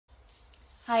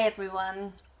Hi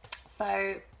everyone.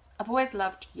 So I've always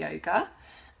loved yoga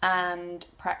and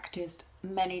practiced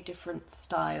many different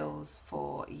styles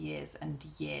for years and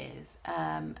years,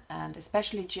 and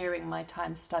especially during my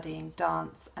time studying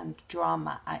dance and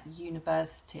drama at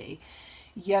university,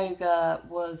 yoga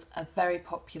was a very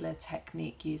popular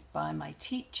technique used by my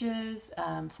teachers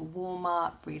for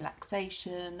warm-up,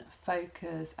 relaxation,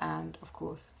 focus and of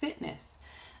course fitness.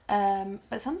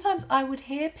 But sometimes I would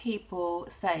hear people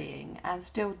saying, and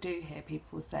still do hear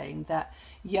people saying, that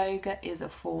yoga is a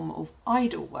form of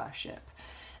idol worship.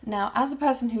 Now, as a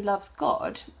person who loves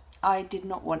God, I did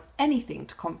not want anything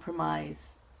to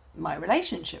compromise my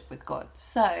relationship with God.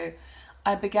 So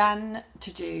I began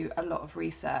to do a lot of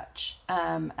research,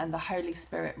 and the Holy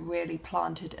Spirit really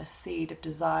planted a seed of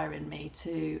desire in me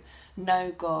to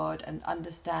know God and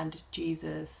understand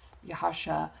Jesus,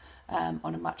 Yahusha,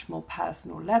 on a much more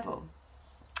personal level.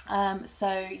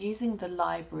 So using the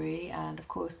library and of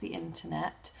course the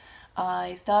internet,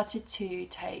 I started to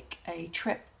take a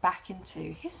trip back into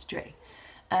history,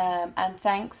 and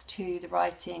thanks to the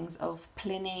writings of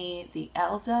Pliny the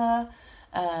Elder,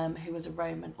 who was a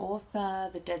Roman author,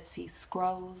 the Dead Sea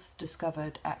Scrolls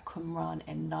discovered at Qumran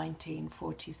in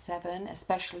 1947,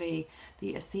 especially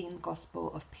the Essene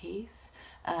Gospel of Peace,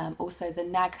 also the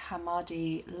Nag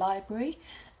Hammadi Library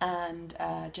and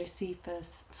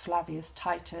Josephus Flavius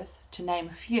Titus, to name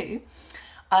a few,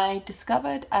 I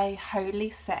discovered a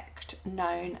holy sect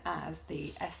known as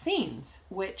the Essenes,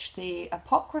 which the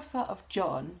Apocrypha of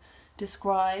John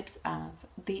describes as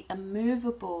the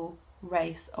immovable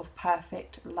race of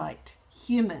perfect light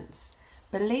humans,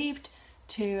 believed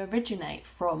to originate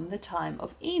from the time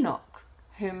of Enoch,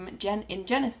 whom in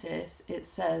Genesis it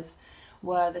says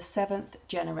were the seventh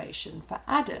generation for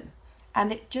Adam.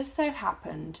 And it just so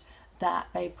happened that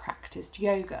they practiced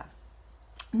yoga.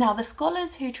 Now, the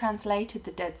scholars who translated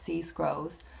the Dead Sea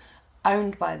Scrolls,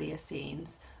 owned by the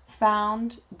Essenes,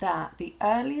 found that the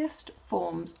earliest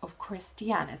forms of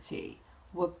Christianity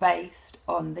were based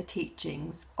on the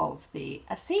teachings of the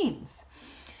Essenes.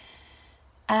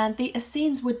 And the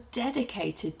Essenes were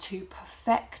dedicated to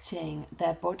perfecting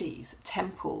their bodies,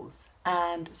 temples,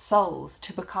 and souls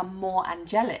to become more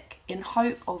angelic in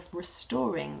hope of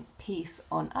restoring peace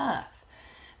on earth.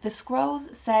 The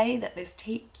scrolls say that this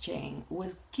teaching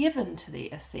was given to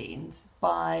the Essenes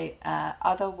by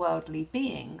otherworldly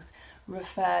beings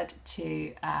referred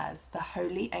to as the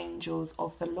holy angels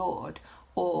of the Lord,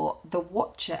 or the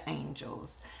Watcher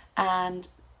Angels, and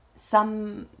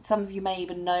some of you may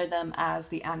even know them as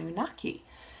the Anunnaki.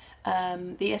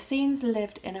 The Essenes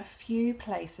lived in a few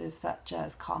places such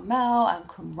as Carmel and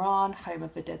Qumran, home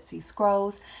of the Dead Sea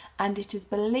Scrolls, and it is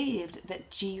believed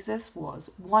that Jesus was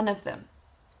one of them.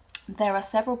 There are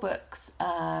several books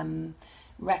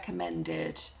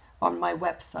recommended on my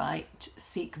website,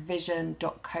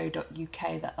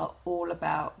 seekvision.co.uk, that are all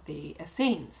about the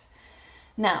Essenes.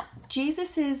 Now,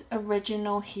 Jesus'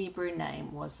 original Hebrew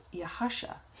name was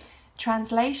Yahusha.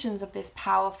 Translations of this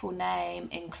powerful name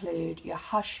include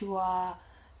Yahushua,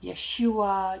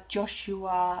 Yeshua,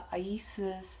 Joshua,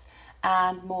 Isis,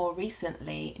 and more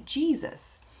recently,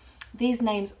 Jesus. These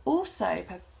names also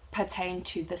pertain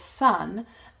to the Son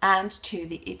and to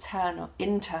the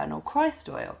internal Christ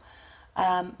oil.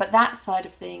 But that side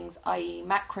of things, i.e.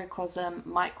 macrocosm,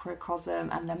 microcosm,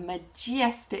 and the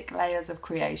majestic layers of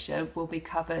creation, will be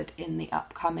covered in the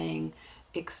upcoming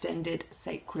extended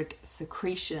Sacred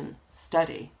Secretion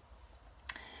study.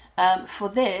 For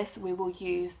this, we will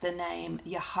use the name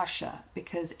Yahusha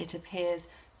because it appears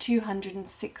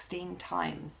 216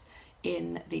 times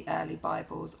in the early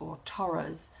Bibles or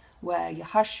Torahs, where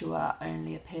Yahushua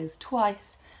only appears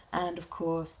twice, and of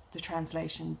course the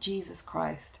translation Jesus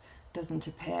Christ doesn't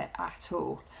appear at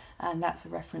all, and that's a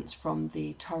reference from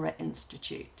the Torah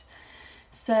Institute.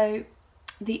 So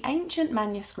the ancient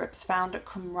manuscripts found at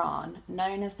Qumran,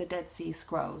 known as the Dead Sea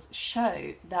Scrolls,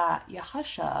 show that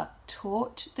Yahusha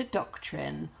taught the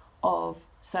doctrine of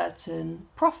certain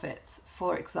prophets,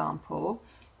 for example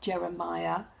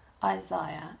Jeremiah,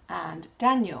 Isaiah and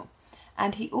Daniel,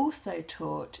 and he also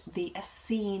taught the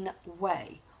Essene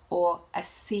Way or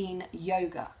Essene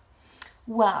Yoga.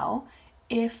 Well,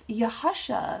 if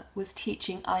Yahusha was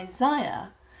teaching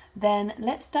Isaiah, then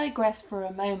let's digress for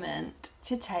a moment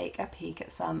to take a peek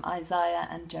at some Isaiah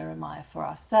and Jeremiah for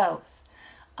ourselves.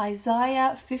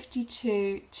 Isaiah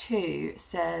 52:2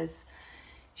 says,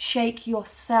 "Shake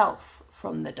yourself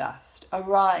from the dust,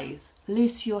 arise,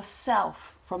 loose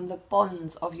yourself from the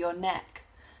bonds of your neck."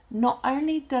 Not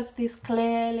only does this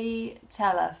clearly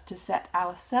tell us to set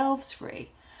ourselves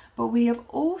free, but we have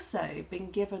also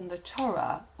been given the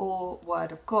Torah, or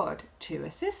Word of God, to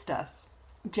assist us.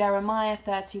 Jeremiah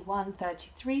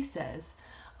 31:33 says,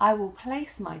 I will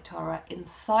place my Torah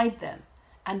inside them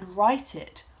and write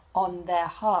it on their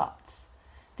hearts.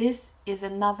 This is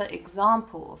another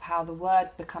example of how the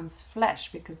word becomes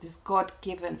flesh, because this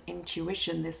God-given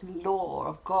intuition, this law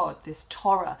of God, this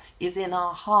Torah, is in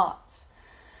our hearts.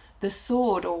 The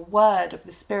sword or word of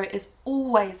the Spirit is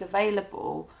always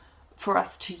available for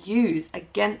us to use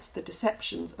against the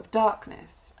deceptions of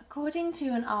darkness. According to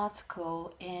an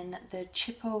article in the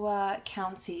Chippewa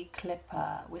County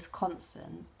Clipper,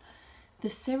 Wisconsin, the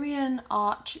Syrian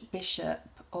Archbishop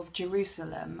of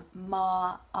Jerusalem,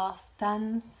 Mar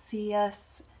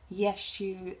Athanasius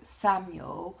Yeshu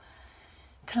Samuel,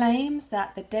 claims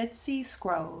that the Dead Sea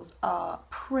Scrolls are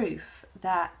proof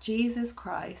that Jesus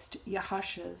Christ,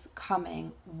 Yahusha's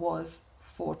coming, was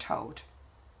foretold.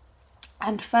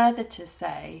 And further to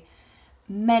say,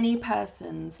 many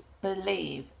persons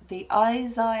believe the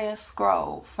Isaiah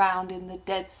scroll found in the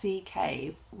Dead Sea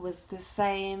Cave was the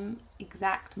same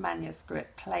exact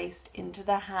manuscript placed into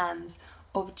the hands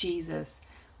of Jesus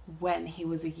when he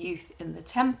was a youth in the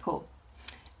temple,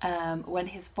 when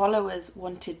his followers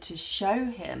wanted to show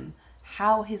him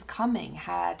how his coming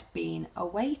had been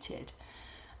awaited,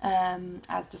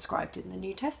 as described in the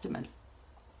New Testament.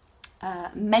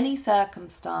 Many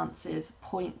circumstances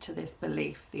point to this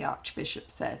belief, the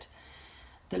Archbishop said.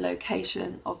 The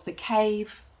location of the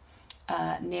cave,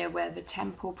 near where the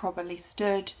temple probably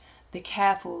stood, the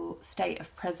careful state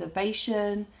of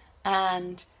preservation,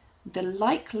 and the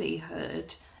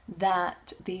likelihood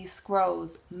that these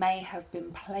scrolls may have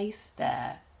been placed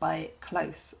there by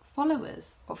close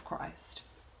followers of Christ.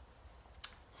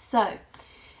 So,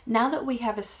 now that we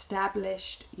have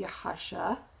established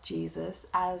Yahusha, Jesus,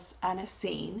 as an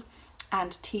Essene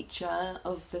and teacher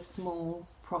of the small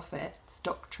prophets'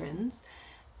 doctrines,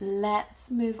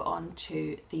 let's move on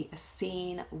to the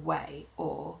Essene Way,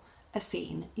 or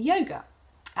Essene Yoga.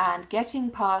 And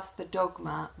getting past the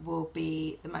dogma will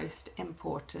be the most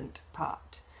important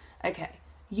part. Okay,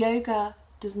 yoga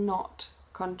does not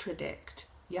contradict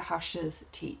Yahusha's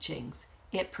teachings.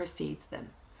 It precedes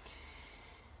them.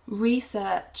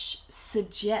 Research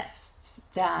suggests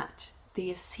that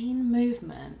the Essene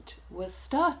movement was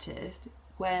started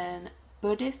when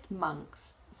Buddhist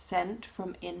monks sent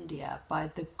from India by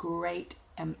the great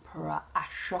Emperor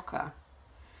Ashoka,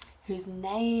 whose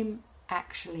name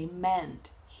actually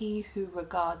meant he who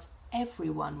regards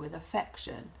everyone with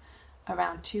affection,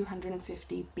 around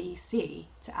 250 BC,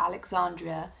 to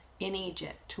Alexandria in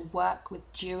Egypt to work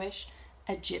with Jewish,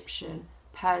 Egyptian,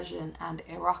 Persian and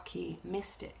Iraqi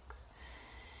mystics.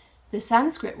 The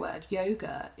Sanskrit word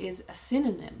yoga is a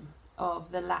synonym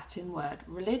of the Latin word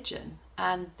religion,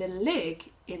 and the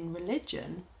lig in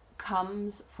religion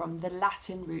comes from the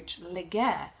Latin root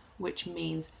ligere, which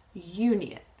means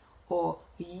union or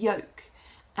yoke,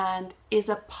 and is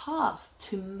a path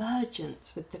to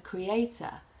mergence with the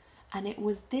Creator. And it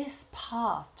was this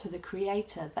path to the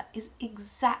Creator that is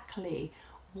exactly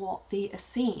what the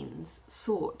Essenes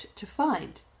sought to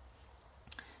find.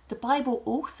 The Bible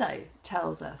also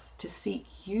tells us to seek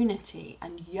unity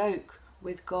and yoke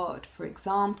with God. For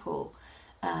example,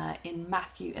 in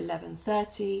Matthew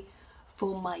 11:30,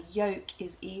 for my yoke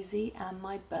is easy and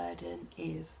my burden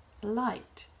is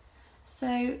light.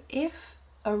 So if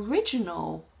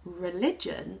original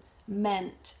religion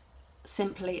meant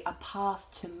simply a path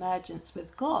to mergence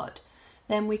with God,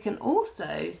 then we can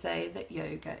also say that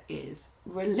yoga is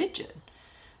religion,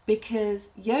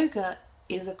 because yoga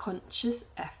is a conscious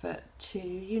effort to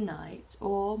unite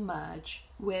or merge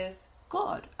with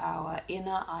God, our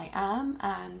inner I am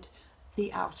and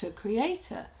the outer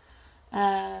Creator.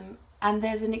 And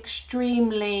there's an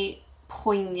extremely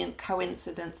poignant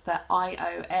coincidence that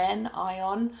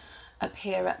ion,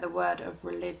 appear at the word of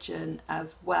religion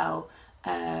as well.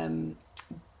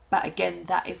 But again,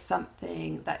 that is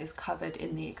something that is covered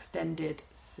in the extended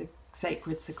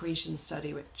Sacred Secretion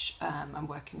study, which I'm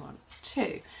working on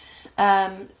too.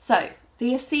 So,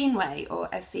 the Essene Way, or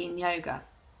Essene Yoga.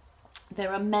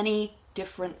 There are many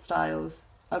different styles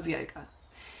of yoga.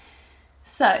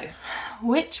 So,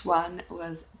 which one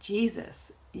was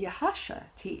Jesus, Yahusha,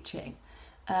 teaching?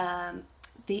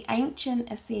 The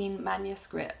ancient Essene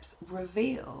manuscripts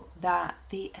reveal that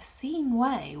the Essene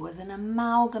Way was an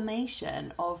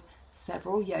amalgamation of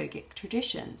several yogic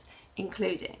traditions,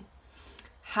 including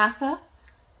Hatha,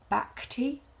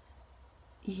 Bhakti,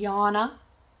 Jnana,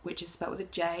 which is spelled with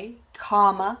a J,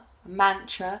 Karma,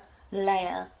 Mantra,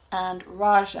 Laya, and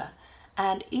Raja,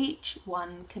 and each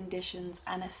one conditions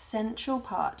an essential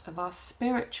part of our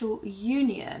spiritual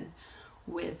union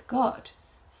with God.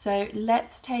 So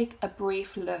let's take a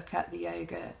brief look at the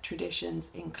yoga traditions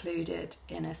included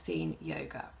in Essene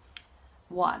yoga.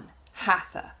 1.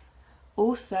 Hatha,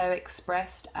 also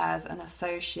expressed as and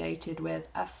associated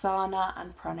with asana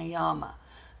and pranayama,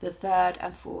 the third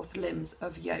and fourth limbs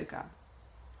of yoga,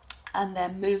 and their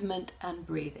movement and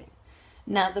breathing.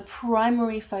 Now, the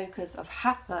primary focus of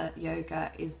Hatha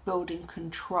yoga is building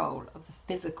control of the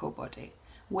physical body,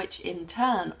 which in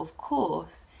turn, of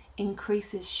course,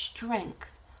 increases strength,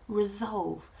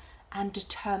 resolve, and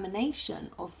determination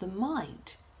of the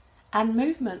mind. And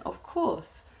movement, of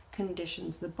course,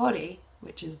 conditions the body,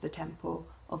 which is the temple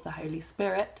of the Holy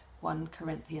Spirit, 1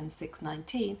 Corinthians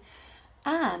 6:19,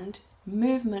 and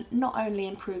movement not only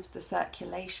improves the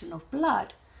circulation of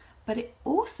blood, but it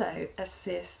also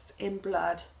assists in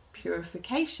blood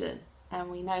purification.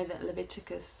 And we know that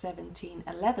Leviticus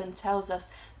 17:11 tells us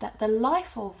that the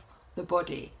life of the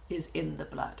body is in the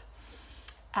blood.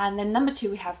 And then number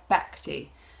 2, we have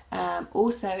Bhakti,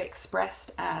 also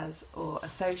expressed as or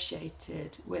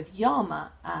associated with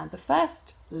Yama, the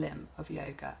first limb of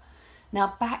yoga.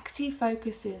 Now, Bhakti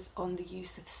focuses on the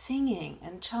use of singing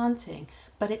and chanting,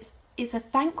 but it's a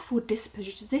thankful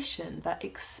disposition that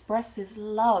expresses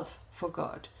love for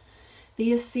God.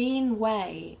 The Essene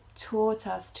Way taught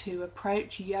us to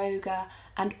approach yoga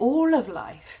and all of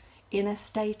life in a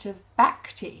state of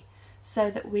bhakti,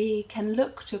 so that we can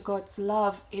look to God's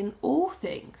love in all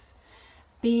things.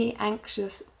 Be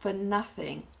anxious for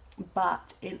nothing,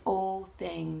 but in all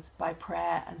things by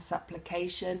prayer and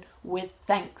supplication with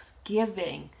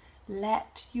thanksgiving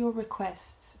let your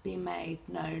requests be made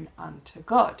known unto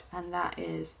God. And that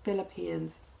is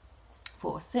Philippians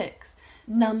 4:6.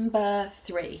 Number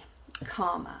 3,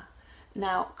 karma.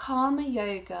 Now, karma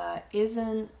yoga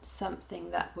isn't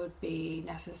something that would be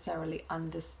necessarily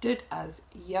understood as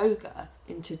yoga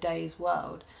in today's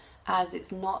world, as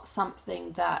it's not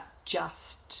something that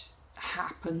just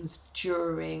happens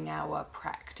during our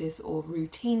practice or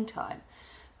routine time,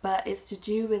 but it's to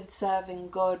do with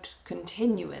serving God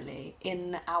continually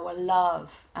in our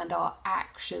love and our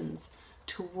actions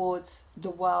towards the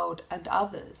world and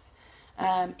others.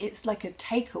 It's like a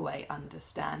takeaway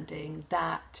understanding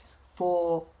that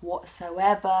for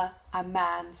whatsoever a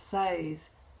man sows,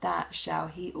 that shall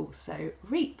he also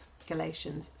reap.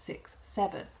 Galatians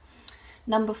 6:7.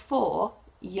 Number 4,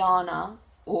 Jnana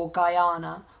or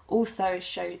Guyana, also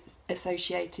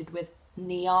associated with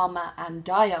Niyama and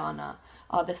Dhyana,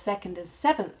 are the second and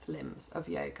seventh limbs of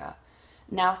yoga.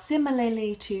 Now,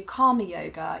 similarly to karma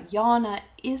yoga, jnana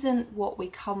isn't what we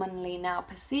commonly now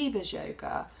perceive as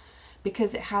yoga,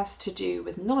 because it has to do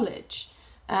with knowledge.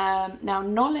 Now,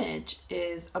 knowledge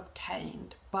is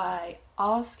obtained by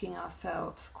asking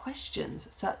ourselves questions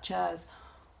such as,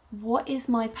 what is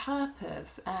my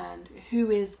purpose and who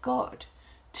is God?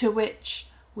 To which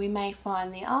we may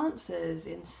find the answers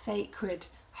in sacred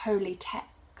holy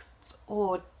texts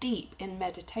or deep in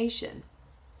meditation.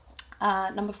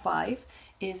 Number 5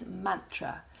 is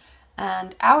mantra.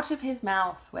 And out of his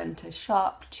mouth went a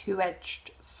sharp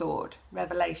two-edged sword,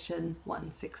 Revelation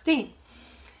 1:16.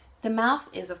 The mouth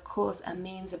is, of course, a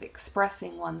means of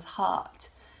expressing one's heart,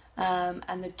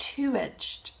 and the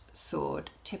two-edged sword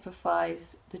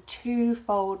typifies the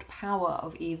twofold power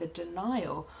of either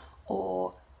denial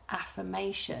or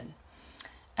affirmation.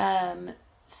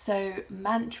 So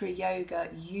mantra yoga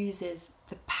uses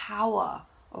the power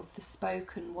of the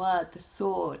spoken word, the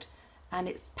sword, and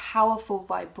its powerful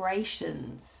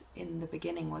vibrations, in the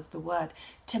beginning was the word,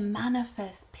 to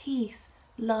manifest peace,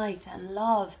 light and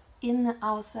love in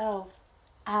ourselves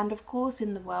and, of course,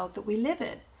 in the world that we live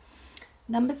in.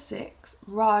 Number 6,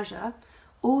 Raja,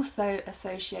 also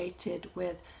associated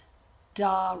with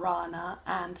Dharana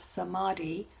and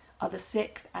Samadhi, are the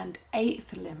 6th and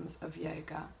 8th limbs of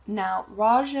yoga. Now,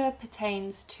 Raja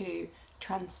pertains to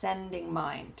transcending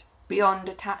mind, beyond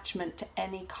attachment to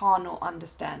any carnal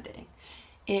understanding.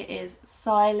 It is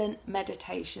silent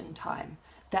meditation time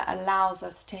that allows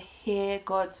us to hear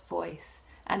God's voice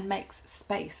and makes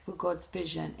space for God's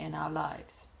vision in our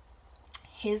lives.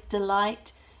 His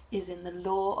delight is in the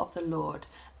law of the Lord,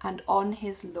 and on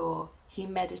his law he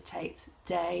meditates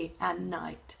day and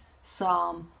night.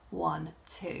 Psalm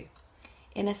 1:2.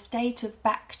 In a state of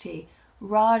bhakti,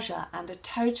 Raja, and a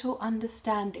total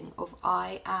understanding of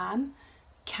I am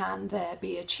can there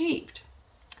be achieved.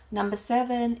 Number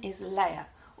 7 is Laya,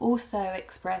 also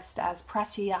expressed as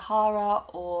Pratyahara,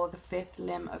 or the 5th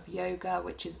limb of yoga,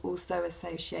 which is also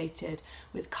associated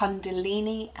with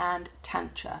Kundalini and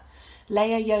Tantra.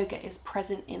 Laya yoga is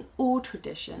present in all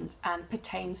traditions and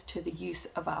pertains to the use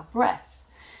of our breath.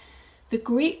 The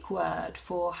Greek word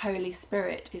for Holy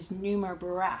Spirit is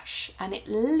pneumoborash, and it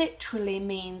literally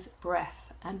means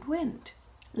breath and wind.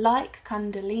 Like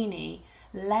Kundalini,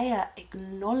 Leia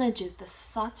acknowledges the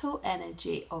subtle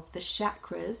energy of the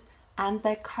chakras and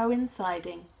their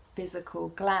coinciding physical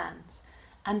glands,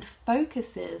 and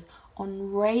focuses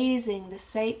on raising the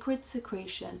sacred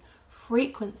secretion,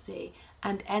 frequency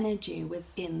and energy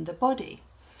within the body.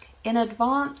 In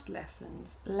advanced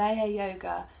lessons, Leia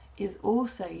Yoga is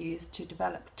also used to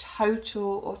develop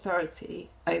total authority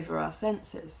over our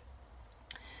senses.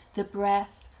 The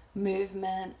breath,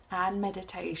 movement and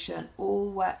meditation all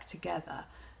work together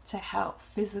to help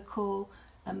physical,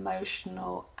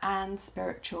 emotional and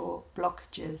spiritual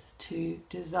blockages to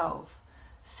dissolve,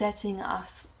 setting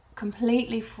us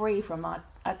completely free from our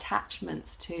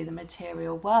attachments to the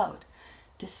material world,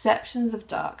 deceptions of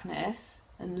darkness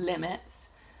and limits,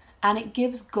 and it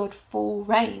gives God full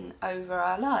reign over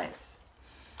our lives.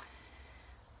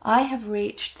 I have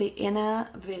reached the inner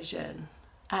vision,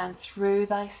 and through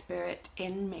thy spirit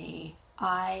in me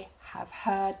I have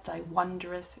heard thy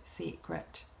wondrous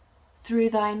secret. Through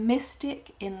thy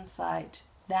mystic insight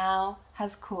thou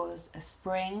hast caused a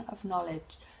spring of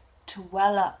knowledge to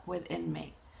well up within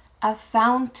me, a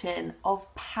fountain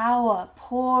of power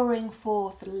pouring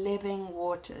forth living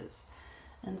waters.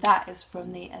 And that is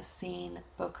from the Essene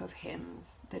Book of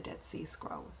Hymns, the Dead Sea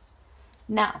Scrolls.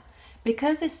 Now,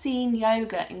 because Essene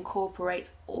Yoga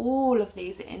incorporates all of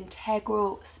these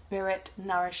integral spirit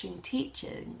nourishing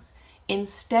teachings,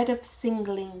 instead of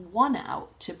singling one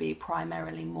out to be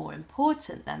primarily more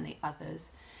important than the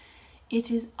others, it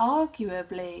is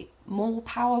arguably more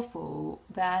powerful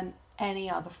than any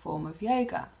other form of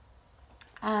yoga,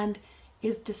 and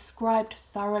is described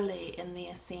thoroughly in the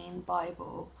Essene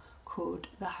Bible, called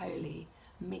the Holy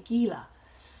Megillah.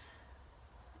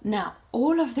 Now,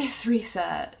 all of this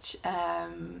research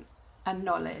and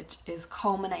knowledge is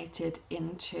culminated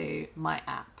into my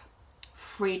app,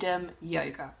 Freedom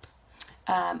Yoga,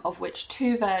 of which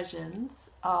 2 versions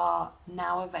are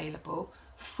now available.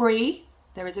 Free,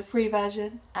 there is a free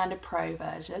version and a pro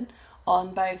version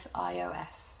on both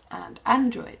iOS and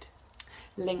Android.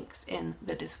 Links in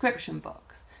the description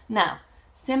box. Now,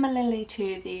 similarly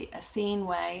to the Essene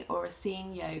Way or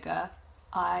Essene Yoga,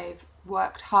 I've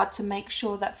worked hard to make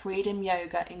sure that Freedom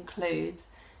Yoga includes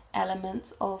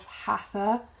elements of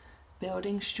Hatha,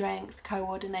 building strength,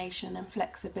 coordination and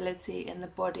flexibility in the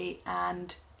body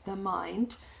and the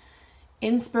mind,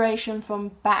 inspiration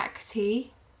from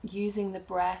Bhakti, using the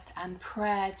breath and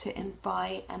prayer to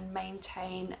invite and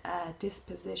maintain a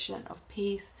disposition of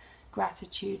peace,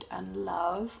 gratitude and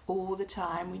love all the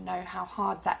time. We know how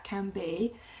hard that can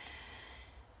be.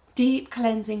 Deep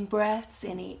cleansing breaths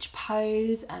in each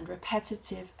pose and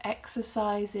repetitive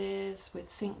exercises with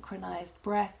synchronized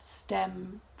breaths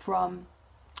stem from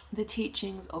the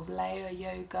teachings of Leia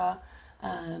Yoga,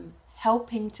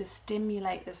 helping to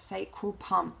stimulate the sacral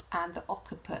pump and the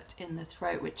occiput in the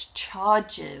throat, which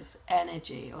charges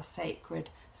energy or sacred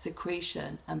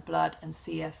secretion and blood and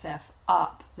CSF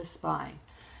up the spine.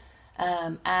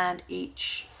 And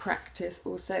each practice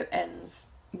also ends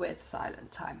with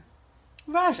silent time.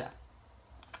 Raja.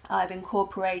 I've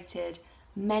incorporated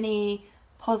many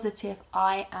positive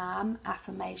I am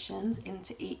affirmations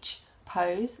into each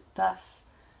pose, thus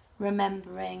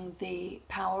remembering the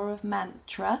power of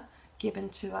mantra given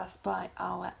to us by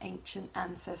our ancient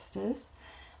ancestors.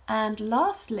 And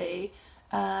lastly,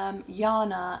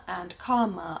 Jnana and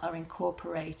Karma are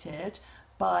incorporated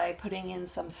by putting in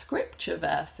some scripture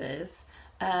verses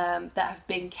that have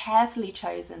been carefully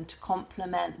chosen to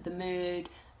complement the mood,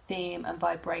 theme and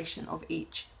vibration of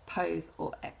each pose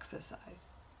or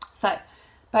exercise. So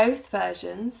both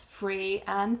versions, free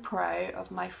and pro, of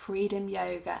my Freedom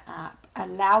Yoga app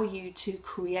allow you to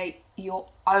create your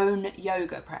own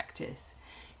yoga practice.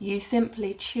 You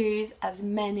simply choose as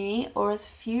many or as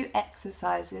few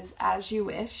exercises as you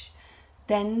wish,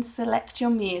 then select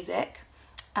your music,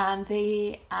 and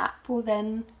the app will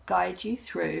then guide you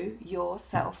through your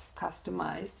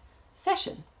self-customized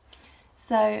session.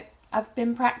 So I've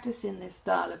been practicing this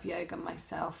style of yoga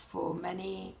myself for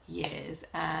many years,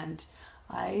 and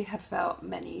I have felt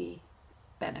many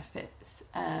benefits.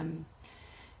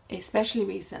 Especially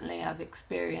recently, I've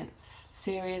experienced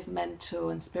serious mental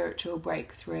and spiritual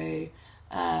breakthrough,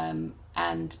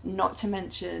 and not to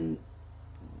mention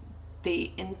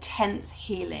the intense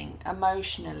healing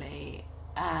emotionally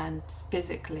and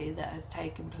physically that has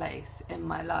taken place in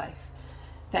my life,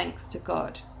 thanks to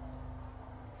God.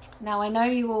 Now, I know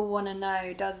you all want to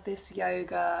know, does this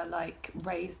yoga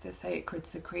raise the sacred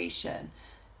secretion?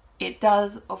 It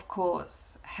does, of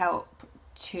course, help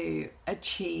to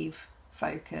achieve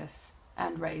focus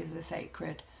and raise the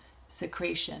sacred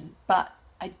secretion. But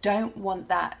I don't want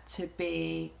that to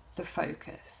be the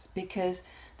focus, because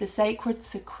the sacred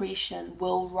secretion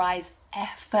will rise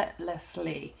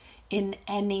effortlessly in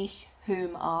any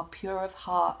whom are pure of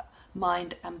heart,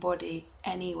 mind and body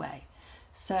anyway.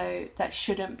 So that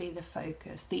shouldn't be the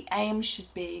focus. The aim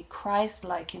should be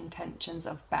Christ-like intentions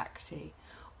of bhakti,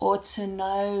 or to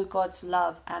know God's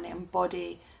love and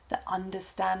embody the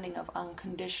understanding of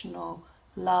unconditional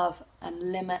love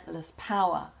and limitless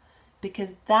power,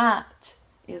 because that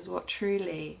is what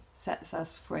truly sets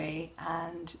us free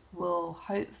and will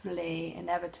hopefully,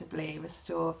 inevitably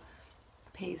restore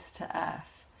peace to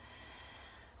earth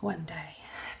one day.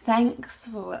 Thanks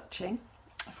for watching.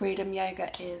 Freedom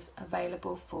Yoga is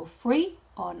available for free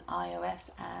on iOS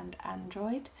and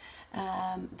Android.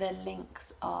 The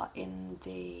links are in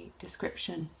the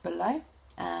description below,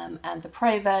 and the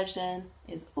pro version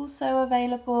is also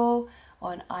available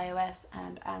on iOS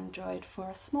and Android for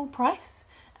a small price,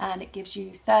 and it gives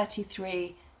you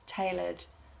 33 tailored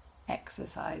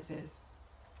exercises.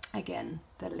 Again,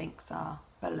 the links are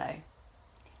below.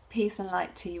 Peace and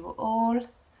light to you all.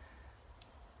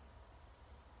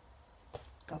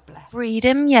 God bless.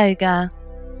 Freedom Yoga.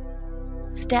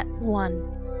 Step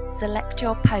 1. Select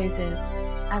your poses,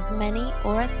 as many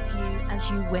or as few as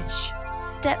you wish.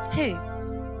 Step 2.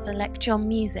 Select your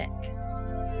music.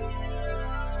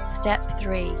 Step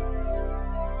 3.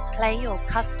 Play your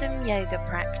custom yoga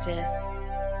practice.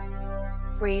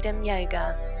 Freedom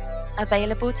Yoga.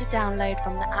 Available to download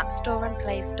from the App Store and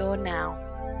Play Store now.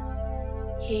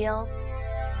 Heal.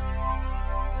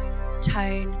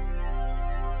 Tone.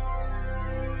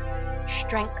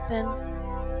 Strengthen,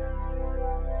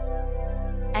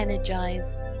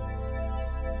 energize,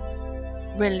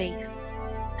 release,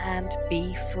 and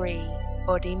be free,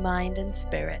 body, mind, and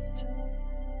spirit.